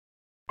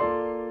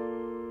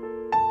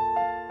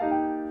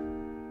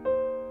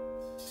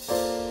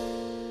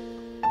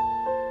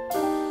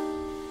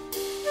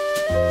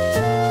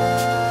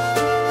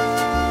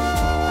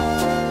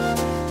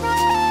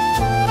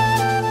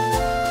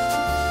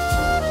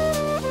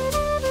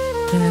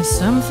There's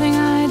something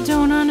I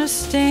don't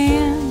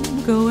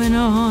understand going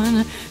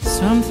on,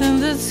 something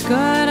that's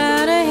got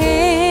out of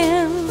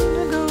hand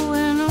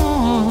going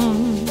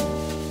on.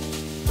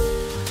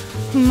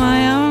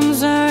 My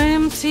arms are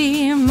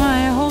empty,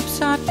 my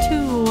hopes are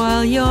too,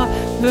 while your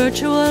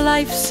virtual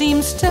life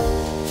seems to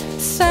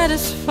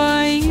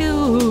satisfy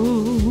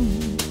you.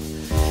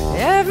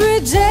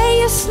 Every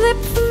day you slip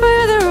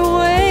further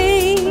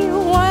away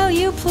while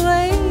you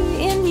play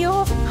in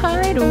your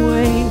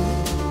hideaway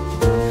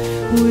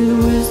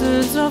with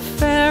wizards or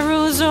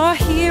pharaohs or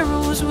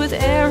heroes with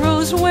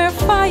arrows, where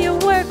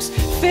fireworks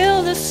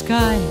fill the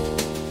sky,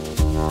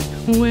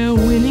 where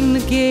winning the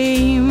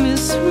game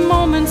is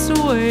moments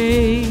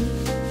away,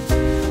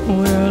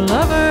 where a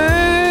lover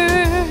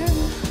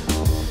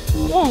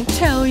won't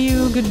tell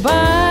you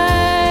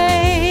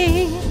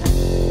goodbye.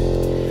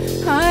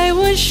 I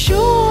was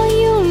sure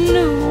you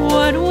knew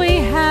what we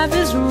have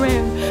is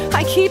rare.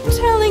 I keep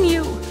telling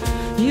you,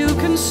 you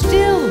can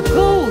still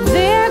go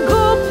there,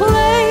 go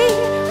play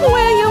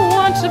where you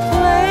want to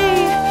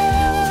play,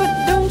 but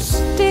don't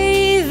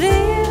stay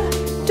there,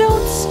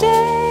 don't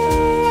stay.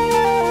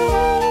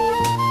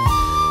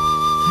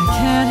 I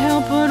can't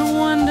help but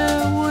wonder,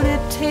 would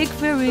it take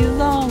very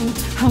long?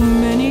 How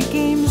many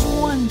games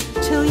won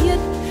till you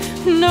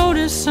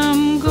notice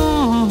I'm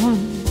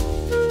gone?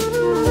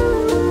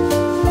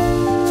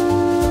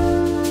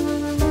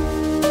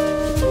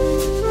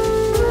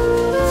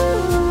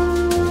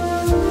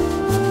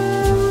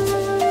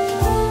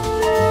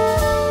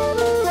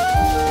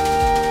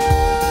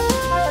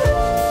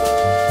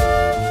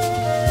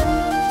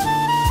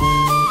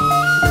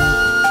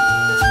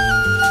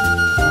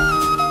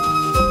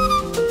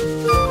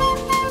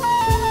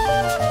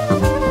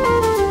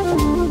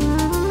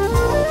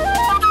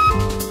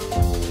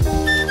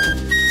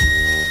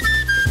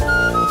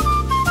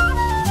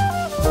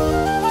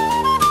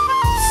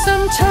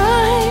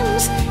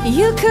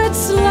 You could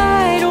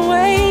slide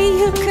away,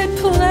 you could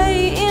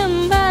play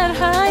in that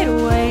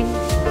hideaway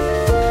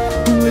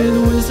with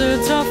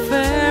wizards or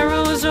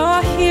pharaohs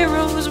or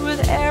heroes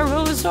with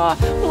arrows or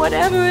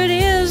whatever it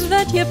is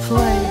that you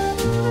play,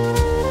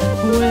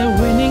 where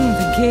winning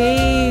the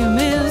game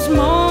is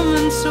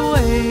moments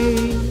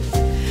away,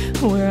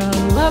 where a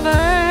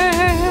lover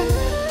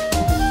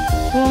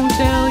won't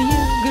tell you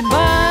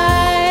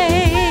goodbye.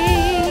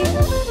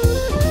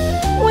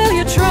 Will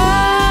you try?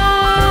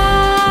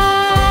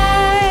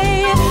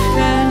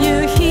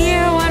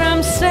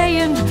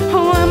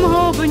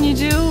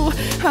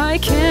 I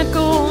can't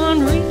go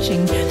on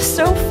reaching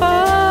so far